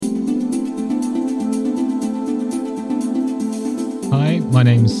My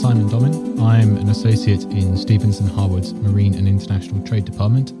name's Simon Domin. I'm an associate in Stevenson Harwood's Marine and International Trade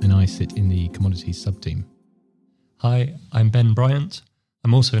Department, and I sit in the commodities subteam. Hi, I'm Ben Bryant.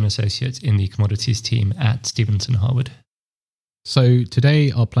 I'm also an associate in the commodities team at Stevenson Harwood. So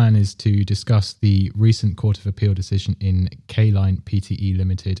today our plan is to discuss the recent Court of Appeal decision in K-Line Pte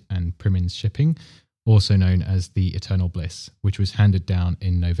Limited and Primins Shipping, also known as the Eternal Bliss, which was handed down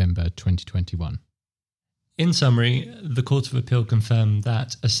in November 2021. In summary, the Court of Appeal confirmed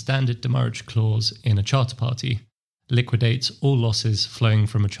that a standard demurrage clause in a charter party liquidates all losses flowing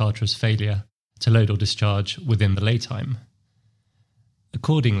from a charterer's failure to load or discharge within the lay time.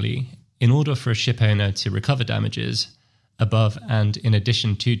 Accordingly, in order for a ship owner to recover damages above and in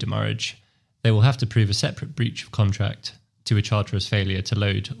addition to demurrage, they will have to prove a separate breach of contract to a charterer's failure to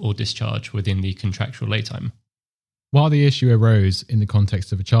load or discharge within the contractual lay time. While the issue arose in the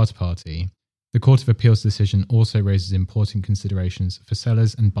context of a charter party, the Court of Appeal's decision also raises important considerations for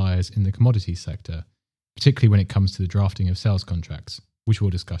sellers and buyers in the commodities sector, particularly when it comes to the drafting of sales contracts, which we'll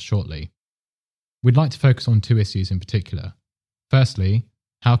discuss shortly. We'd like to focus on two issues in particular. Firstly,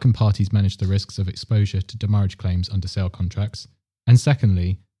 how can parties manage the risks of exposure to demurrage claims under sale contracts? And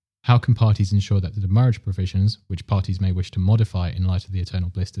secondly, how can parties ensure that the demurrage provisions, which parties may wish to modify in light of the Eternal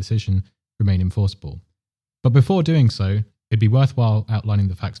Bliss decision, remain enforceable? But before doing so, it'd be worthwhile outlining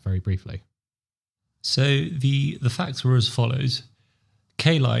the facts very briefly. So the facts were as follows.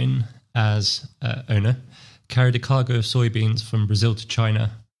 K-Line, as owner, carried a cargo of soybeans from Brazil to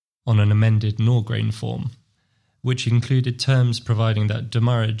China on an amended Norgrain form, which included terms providing that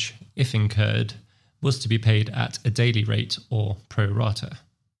demurrage, if incurred, was to be paid at a daily rate or pro rata.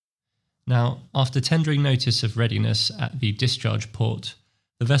 Now, after tendering notice of readiness at the discharge port,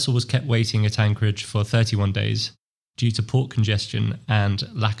 the vessel was kept waiting at anchorage for 31 days due to port congestion and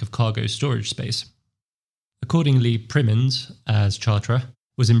lack of cargo storage space. Accordingly, Primins, as charterer,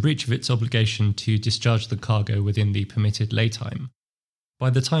 was in breach of its obligation to discharge the cargo within the permitted lay time.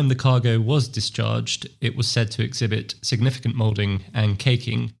 By the time the cargo was discharged, it was said to exhibit significant moulding and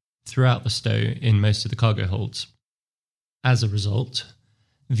caking throughout the stow in most of the cargo holds. As a result,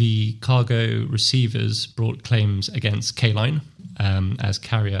 the cargo receivers brought claims against K-Line as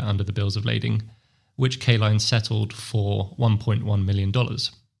carrier under the bills of lading, which K-Line settled for $1.1 million.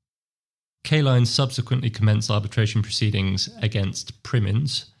 K-Line subsequently commenced arbitration proceedings against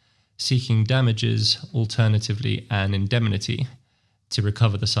Primins, seeking damages, alternatively an indemnity, to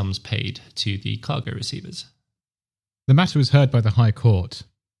recover the sums paid to the cargo receivers. The matter was heard by the High Court,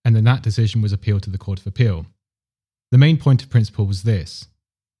 and then that decision was appealed to the Court of Appeal. The main point of principle was this: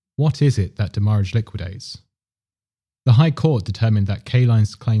 what is it that demurrage liquidates? The High Court determined that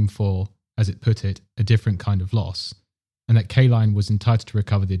K-Line's claim for, as it put it, a different kind of loss, and that K-Line was entitled to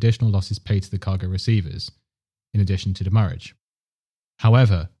recover the additional losses paid to the cargo receivers, in addition to demurrage.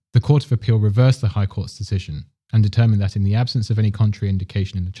 However, the Court of Appeal reversed the High Court's decision and determined that in the absence of any contrary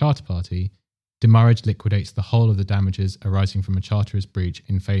indication in the charter party, demurrage liquidates the whole of the damages arising from a charterer's breach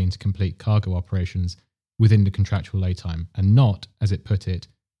in failing to complete cargo operations within the contractual lay time, and not, as it put it,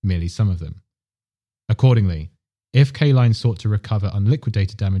 merely some of them. Accordingly, if K-Line sought to recover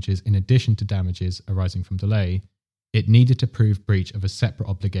unliquidated damages in addition to damages arising from delay, it needed to prove breach of a separate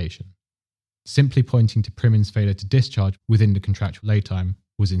obligation. Simply pointing to Primins' failure to discharge within the contractual lay time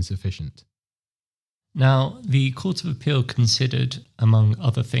was insufficient. Now, the Court of Appeal considered, among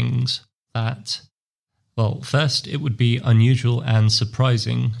other things, that, well, first, it would be unusual and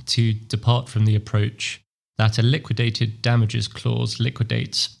surprising to depart from the approach that a liquidated damages clause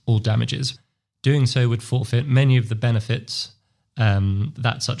liquidates all damages. Doing so would forfeit many of the benefits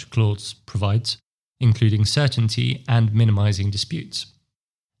that such a clause provides, including certainty and minimising disputes.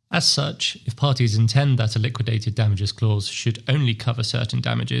 As such, if parties intend that a liquidated damages clause should only cover certain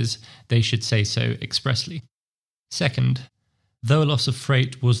damages, they should say so expressly. Second, though a loss of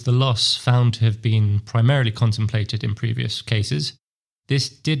freight was the loss found to have been primarily contemplated in previous cases, this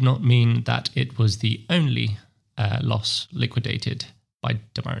did not mean that it was the only loss liquidated by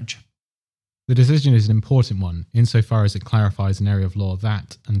demurrage. The decision is an important one insofar as it clarifies an area of law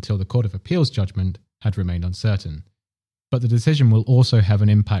that, until the Court of Appeal's judgment, had remained uncertain. But the decision will also have an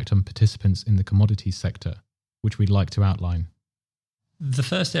impact on participants in the commodities sector, which we'd like to outline. The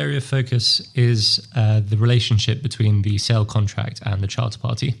first area of focus is the relationship between the sale contract and the charter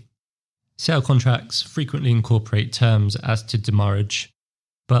party. Sale contracts frequently incorporate terms as to demurrage,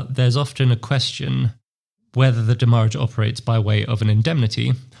 but there's often a question whether the demurrage operates by way of an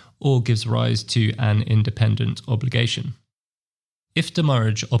indemnity or gives rise to an independent obligation. If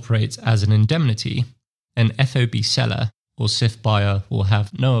demurrage operates as an indemnity, an FOB seller or CIF buyer will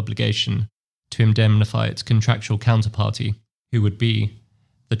have no obligation to indemnify its contractual counterparty, who would be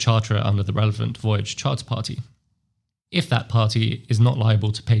the charterer under the relevant voyage charter party, if that party is not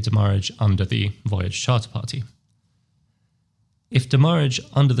liable to pay demurrage under the voyage charter party. If demurrage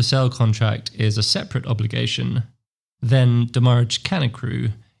under the sale contract is a separate obligation, then demurrage can accrue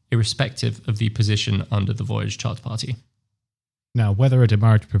irrespective of the position under the voyage charter party. Now, whether a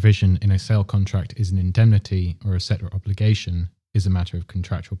demurrage provision in a sale contract is an indemnity or a separate obligation is a matter of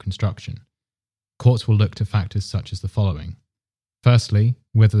contractual construction. Courts will look to factors such as the following. Firstly,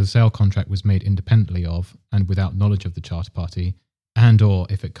 whether the sale contract was made independently of and without knowledge of the charter party, and or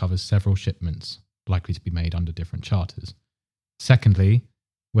if it covers several shipments likely to be made under different charters. Secondly,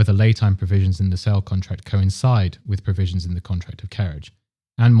 whether laytime provisions in the sale contract coincide with provisions in the contract of carriage,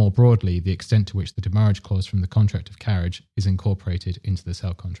 and more broadly, the extent to which the demurrage clause from the contract of carriage is incorporated into the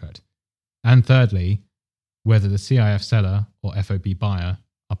sale contract. And thirdly, whether the CIF seller or FOB buyer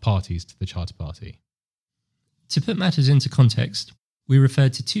are parties to the charter party. To put matters into context, we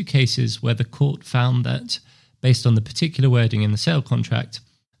referred to two cases where the court found that, based on the particular wording in the sale contract,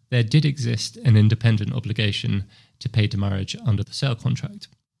 there did exist an independent obligation to pay demurrage under the sale contract.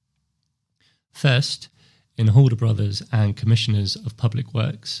 First, in Halder Brothers and Commissioners of Public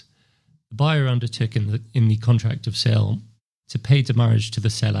Works, the buyer undertook in the contract of sale to pay demurrage to the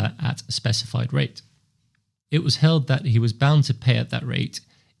seller at a specified rate. It was held that he was bound to pay at that rate,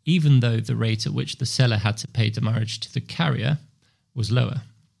 even though the rate at which the seller had to pay demurrage to the carrier was lower.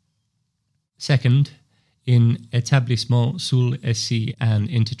 Second, in Établissement Sul SC and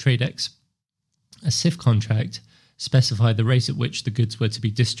Intertradex, a CIF contract specified the rate at which the goods were to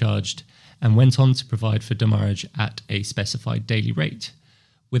be discharged and went on to provide for demurrage at a specified daily rate,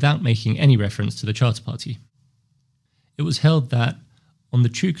 without making any reference to the charter party. It was held that, on the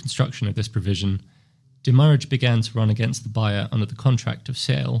true construction of this provision, demurrage began to run against the buyer under the contract of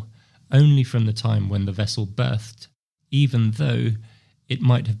sale only from the time when the vessel berthed, even though it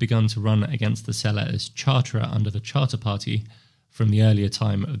might have begun to run against the seller as charterer under the charter party from the earlier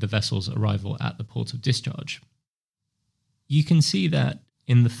time of the vessel's arrival at the port of discharge. You can see that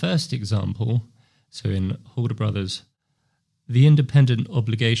in the first example, so in Halder Brothers, the independent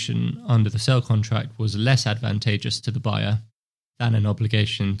obligation under the sale contract was less advantageous to the buyer than an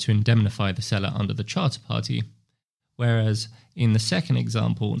obligation to indemnify the seller under the charter party, whereas in the second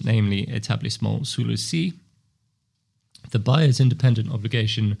example, namely Établissement Sul SC, the buyer's independent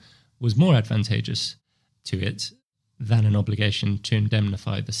obligation was more advantageous to it than an obligation to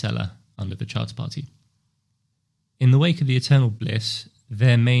indemnify the seller under the charter party. In the wake of the eternal bliss,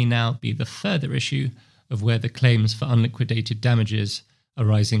 there may now be the further issue of whether claims for unliquidated damages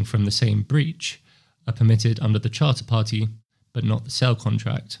arising from the same breach are permitted under the charter party but not the sale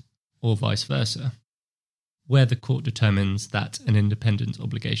contract, or vice versa, where the court determines that an independent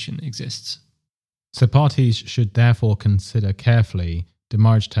obligation exists. So parties should therefore consider carefully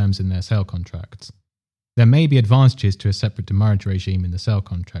demurrage terms in their sale contracts. There may be advantages to a separate demurrage regime in the sale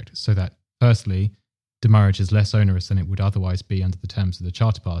contract, so that, firstly, demurrage is less onerous than it would otherwise be under the terms of the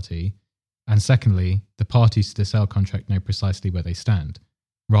charter party, and secondly, the parties to the sale contract know precisely where they stand,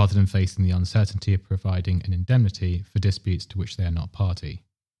 rather than facing the uncertainty of providing an indemnity for disputes to which they are not party.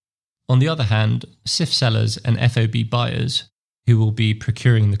 On the other hand, CIF sellers and FOB buyers, who will be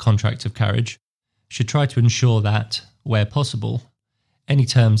procuring the contract of carriage, should try to ensure that, where possible, any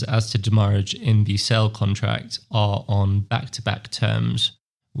terms as to demurrage in the sale contract are on back-to-back terms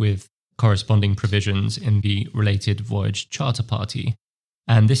with corresponding provisions in the related voyage charter party,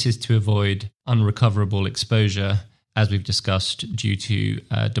 and this is to avoid unrecoverable exposure, as we've discussed, due to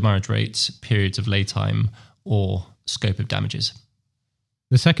demurrage rates, periods of lay time, or scope of damages.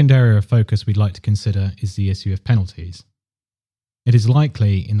 The second area of focus we'd like to consider is the issue of penalties. It is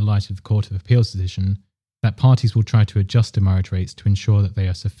likely, in the light of the Court of Appeal's decision, that parties will try to adjust demurrage rates to ensure that they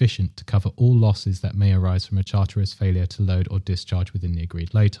are sufficient to cover all losses that may arise from a charterer's failure to load or discharge within the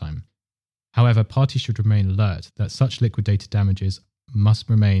agreed lay time. However, parties should remain alert that such liquidated damages must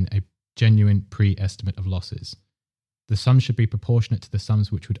remain a genuine pre-estimate of losses. The sums should be proportionate to the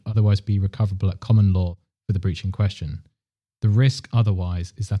sums which would otherwise be recoverable at common law for the breach in question. The risk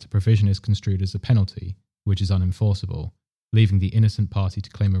otherwise is that a provision is construed as a penalty, which is unenforceable, leaving the innocent party to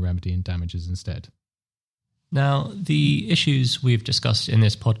claim a remedy in damages instead. Now, the issues we've discussed in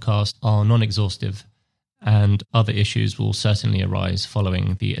this podcast are non-exhaustive, and other issues will certainly arise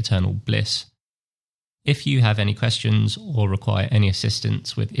following the eternal bliss. If you have any questions or require any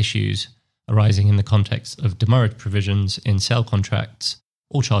assistance with issues arising in the context of demurrage provisions in sale contracts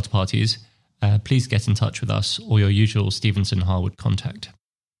or charter parties, please get in touch with us or your usual Stevenson Harwood contact.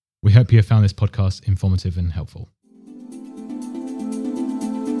 We hope you have found this podcast informative and helpful.